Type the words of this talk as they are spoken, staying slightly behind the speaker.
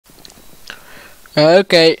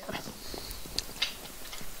Okay,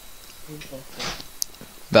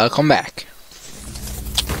 welcome back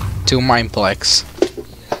to Mineplex.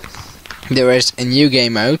 There is a new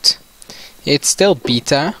game mode. It's still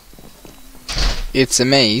beta. It's a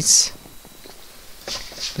maze.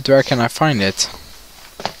 But where can I find it?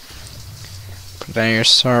 Player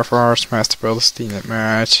servers, master build, Steam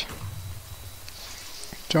match.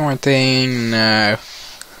 Join thing, no.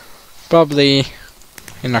 Probably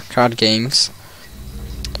in arcade games.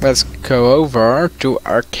 Let's go over to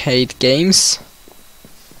arcade games.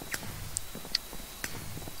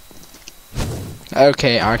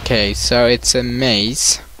 Okay, arcade, so it's a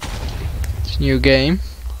maze. New game.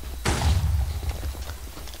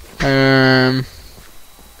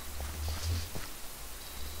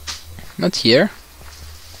 Not here.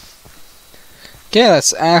 Okay,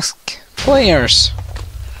 let's ask players.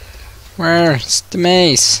 Where's the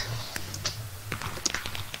maze?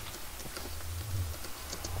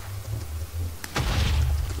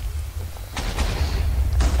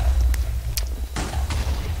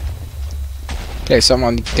 Okay,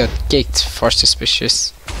 someone got kicked for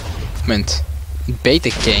suspicious movement. Beta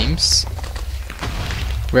games?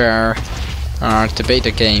 Where are the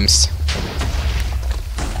beta games?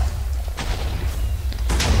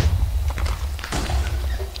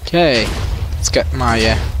 Okay, let's get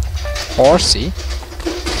my horsey.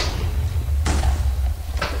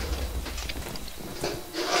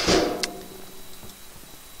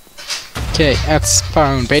 Okay, at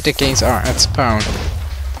spawn. Beta games are at spawn.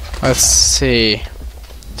 Let's see.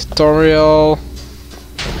 Tutorial.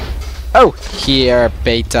 Oh, here,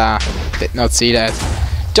 beta. Did not see that.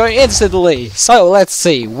 Join instantly. So let's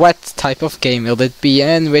see, what type of game will it be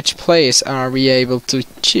and which players are we able to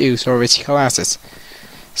choose, or which classes.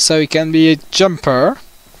 So you can be a jumper.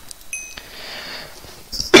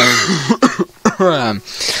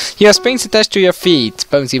 You have springs attached to your feet.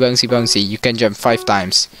 Bouncy, bouncy, bouncy. You can jump 5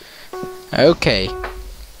 times. Okay.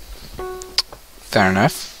 Fair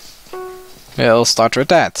enough. We'll start with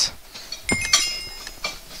that.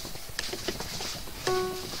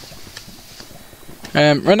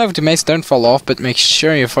 Run over the maze, don't fall off, but make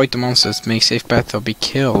sure you avoid the monsters. Make safe path or be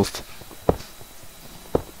killed.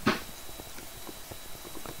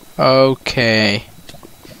 Okay.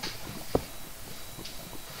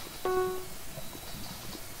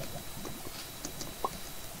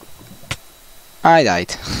 I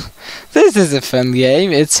died. This is a fun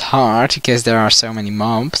game. It's hard because there are so many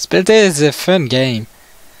mobs, but it is a fun game.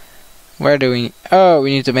 Where do we... Oh,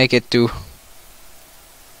 we need to make it to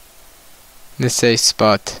the safe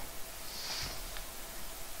spot.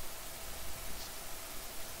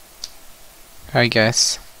 I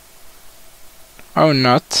guess. Oh,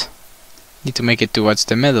 not. Need to make it towards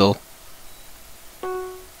the middle.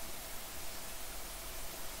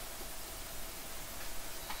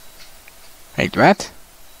 Wait, what?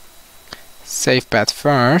 Safe path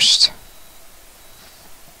first.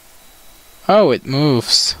 Oh, it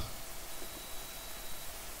moves.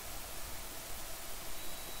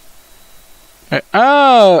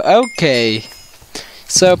 Oh, okay.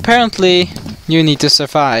 So apparently you need to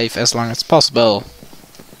survive as long as possible.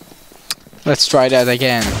 Let's try that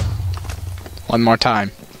again. One more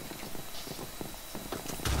time.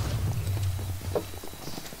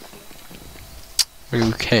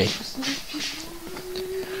 Okay.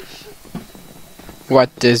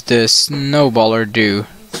 What does the snowballer do?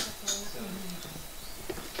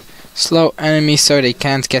 Slow enemies so they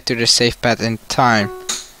can't get to the safe path in time.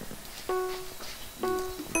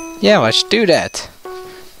 Yeah, let's do that.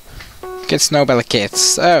 Get snowballer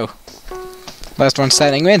kits. Oh. Last one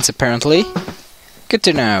standing wins, apparently. Good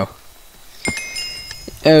to know.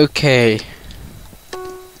 Okay.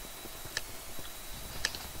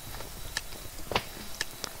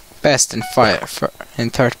 Best in fire in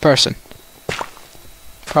third person.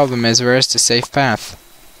 Problem is, where's the safe path?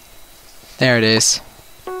 There it is.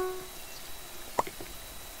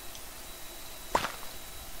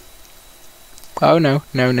 Oh no,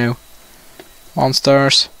 no, no.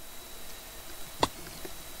 Monsters.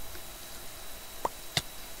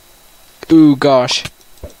 Ooh, gosh.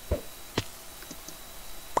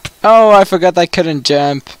 Oh, I forgot I couldn't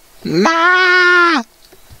jump. Nah!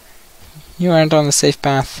 You aren't on the safe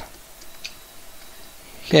path.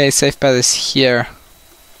 Okay, safe path is here.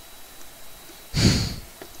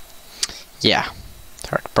 Yeah,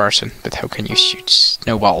 third person, but how can you shoot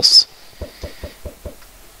snowballs?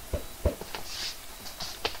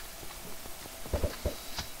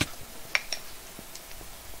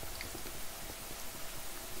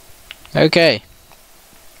 Okay.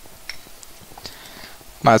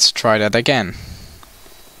 Let's try that again.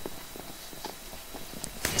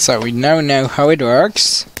 So we now know how it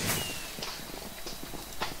works.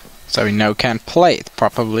 So we now can play it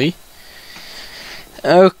properly.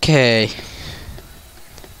 Okay.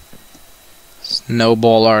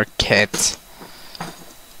 Snowballer kit.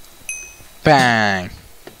 Bang.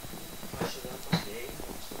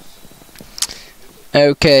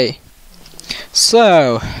 Okay.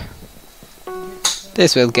 So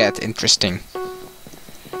this will get interesting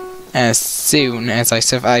as soon as I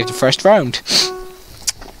survive the first round.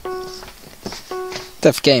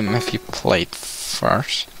 Tough game if you played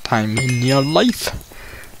first time in your life.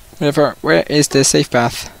 Whatever, where is the safe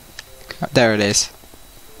path? Oh, there it is.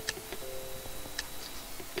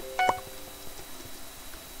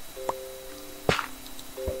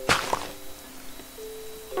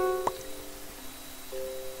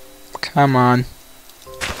 Come on.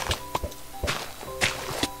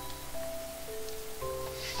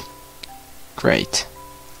 Great.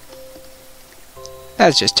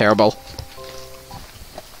 That's just terrible.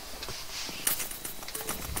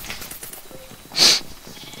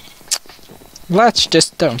 Let's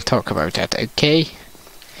just don't talk about that, okay?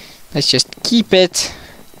 Let's just keep it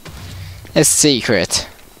a secret.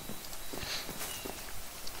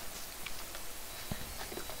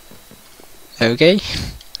 Okay.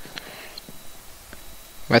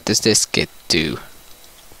 What does this kit do?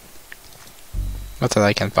 Not that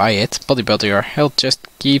I can buy it. Bodybuilder, your health just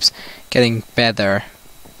keeps getting better.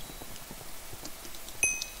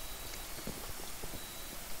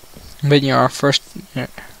 When you are first...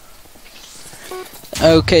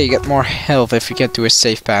 Okay, you get more health if you get to a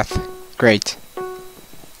safe path. Great.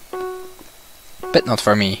 But not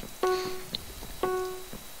for me.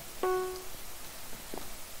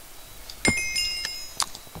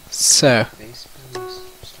 So...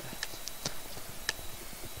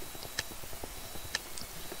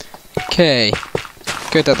 Okay,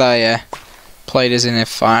 good that I play this in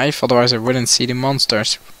F5, otherwise I wouldn't see the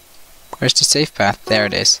monsters. Where's the safe path? There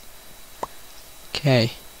it is.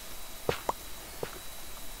 Okay.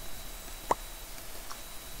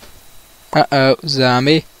 Uh-oh,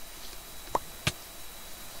 zombie.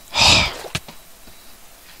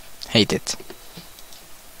 Hate it.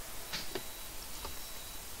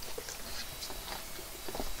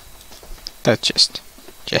 That's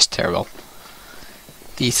just terrible.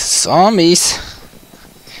 These zombies.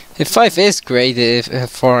 F5 is great if,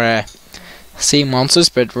 for sea monsters,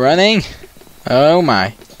 but running, oh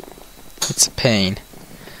my, it's a pain.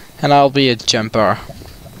 And I'll be a jumper.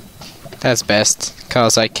 That's best,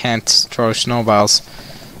 cause I can't throw snowballs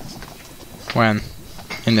when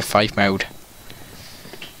in the fight mode.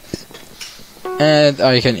 And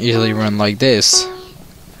I can easily run like this.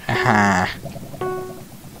 Haha.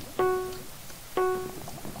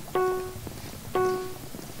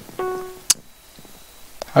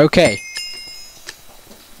 Okay.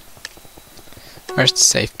 Where's the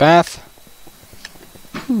safe path?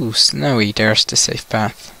 Ooh, snowy, there's the safe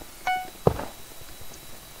path.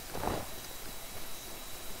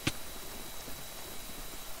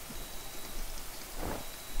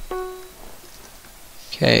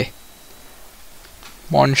 Okay.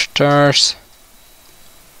 Monsters.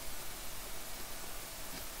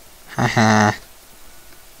 Haha.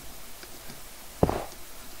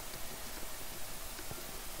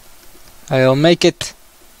 I'll make it.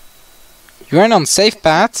 You aren't on safe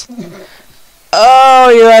path? Oh,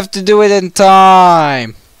 you have to do it in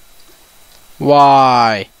time.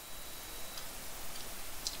 Why?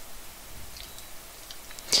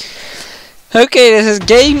 Okay, this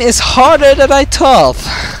game is harder than I thought.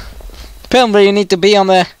 Apparently you need to be on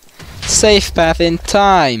the safe path in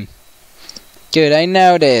time. Good, I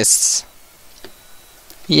know this.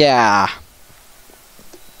 Yeah.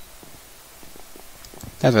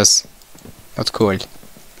 That was not cool.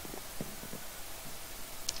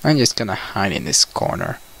 I'm just gonna hide in this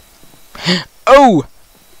corner. Oh!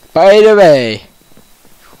 By the way,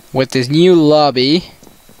 with this new lobby,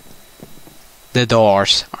 the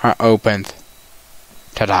doors are opened.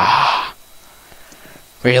 Ta-da!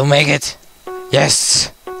 We'll make it!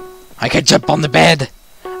 Yes! I can jump on the bed!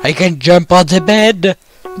 I can jump on the bed!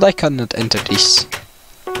 But I cannot enter this.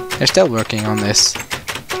 They're still working on this,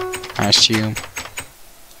 I assume.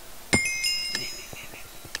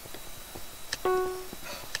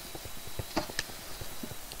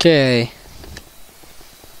 Okay.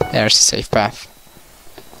 There's a safe path.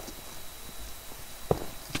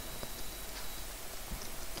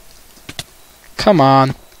 Come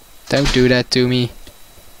on. Don't do that to me.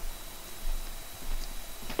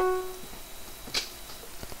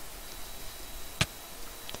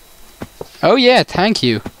 Oh yeah, thank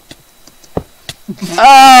you.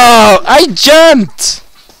 Oh, I jumped!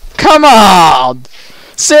 Come on!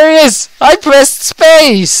 Serious! I pressed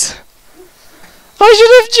space! I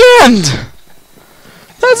should have jammed!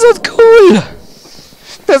 That's not cool!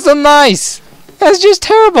 That's not nice! That's just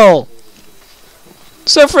terrible!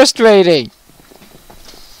 So frustrating!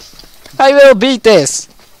 I will beat this!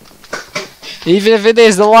 Even if it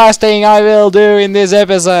is the last thing I will do in this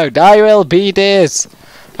episode, I will beat this!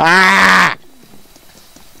 Ah!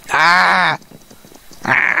 Ah!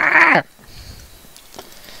 Ah!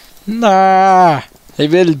 Nah! I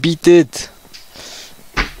will beat it!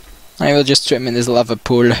 I will just swim in this lava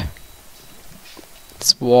pool.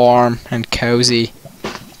 It's warm and cozy.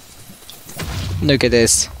 Look at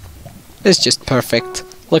this. It's just perfect.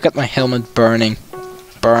 Look at my helmet burning.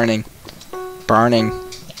 Burning. Burning.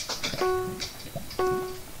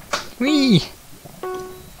 Whee!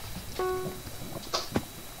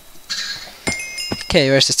 Okay,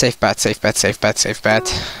 where's the safe bet? Safe bet, safe bet, safe bet.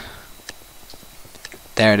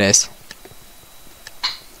 There it is.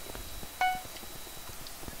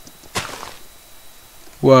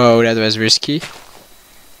 Whoa, that was risky.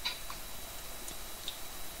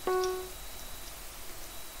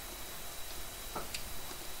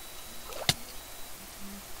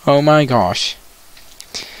 Oh my gosh.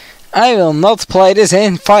 I will not play this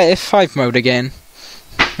in 5 mode again.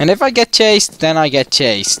 And if I get chased, then I get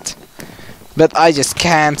chased. But I just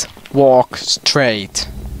can't walk straight.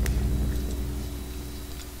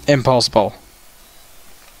 Impossible.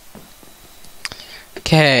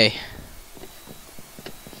 Okay.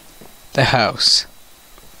 The house.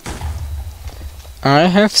 I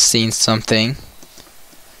have seen something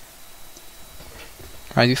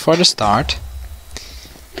right before the start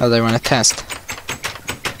that I want to test.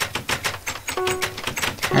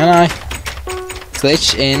 Can I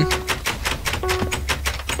glitch in?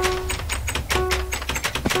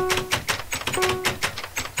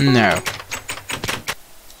 No.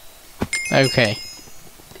 Okay.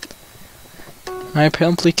 I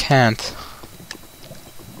apparently can't.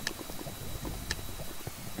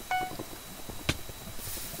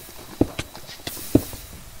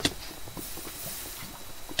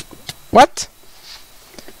 What?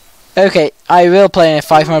 Okay, I will play in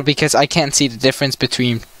 5 mode because I can't see the difference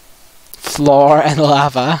between floor and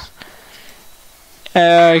lava.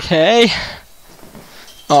 Okay.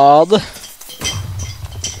 Odd.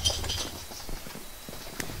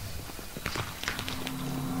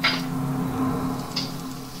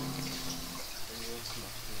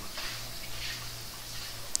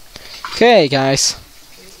 Okay, guys.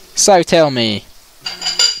 So tell me,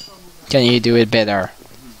 can you do it better?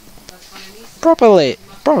 Probably,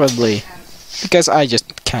 because I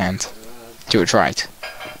just can't do it right.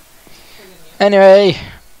 Anyway,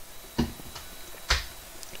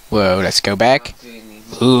 whoa, let's go back.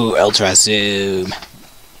 Ooh, ultra zoom.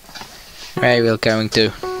 Right, we're going to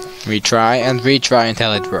retry and retry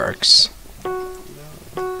until it works.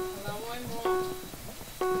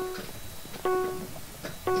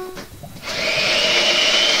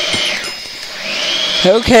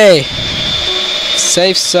 Okay,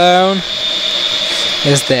 safe zone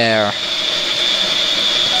is there.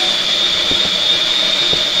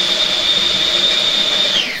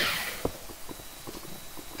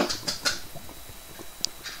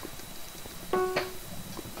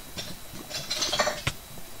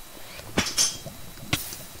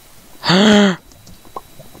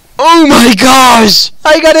 Oh my gosh!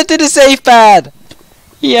 I got into the safe pad!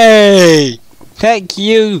 Yay! Thank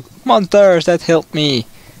you, monsters that helped me.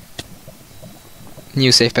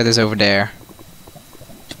 New safe pad is over there.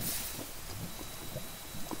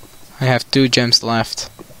 I have 2 gems left.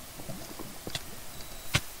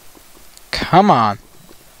 Come on!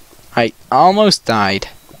 I almost died.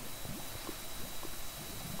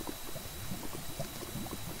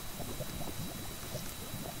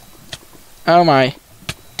 Oh my.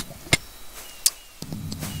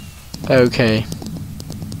 Okay.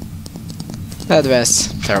 That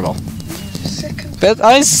was terrible. But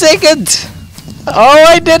I'm sickened! Oh,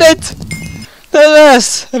 I did it! That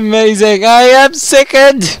was amazing! I am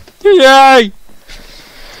sickened! Yay!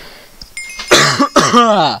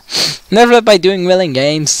 Never by doing well in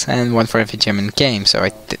games, and one for every gem in game, so I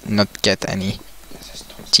did not get any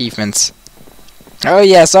achievements. Oh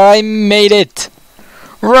yes, I made it!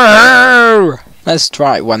 Roar! Let's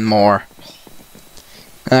try one more.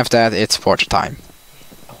 And after that, it's portrait time.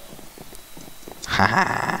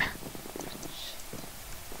 Haha.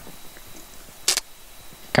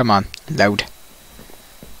 Come on, load.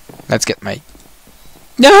 Let's get my...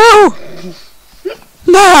 No!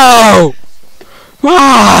 No!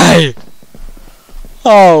 Why?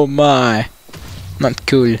 Oh my. Not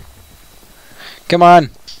cool. Come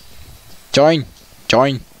on. Join.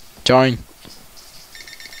 Join. Join.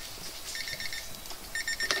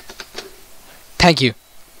 Thank you.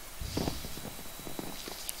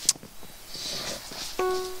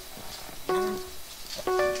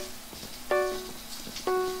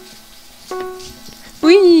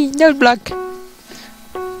 Whee! Note block.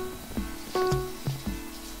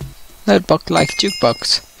 Note block like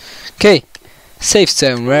jukebox. Okay. Safe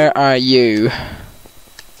zone, where are you?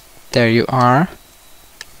 There you are.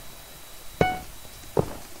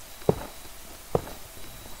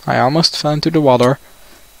 I almost fell into the water.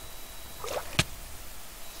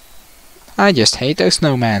 I just hate those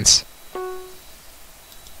snowmans.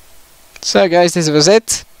 So guys, this was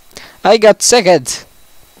it. I got second.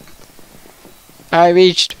 I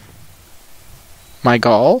reached my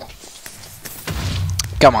goal.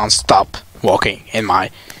 Come on, stop walking in my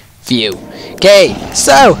view. Okay,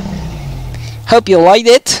 so hope you liked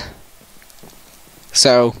it.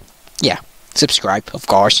 So yeah, subscribe of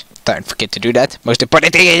course. Don't forget to do that. Most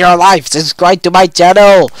important thing in your life, subscribe to my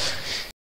channel.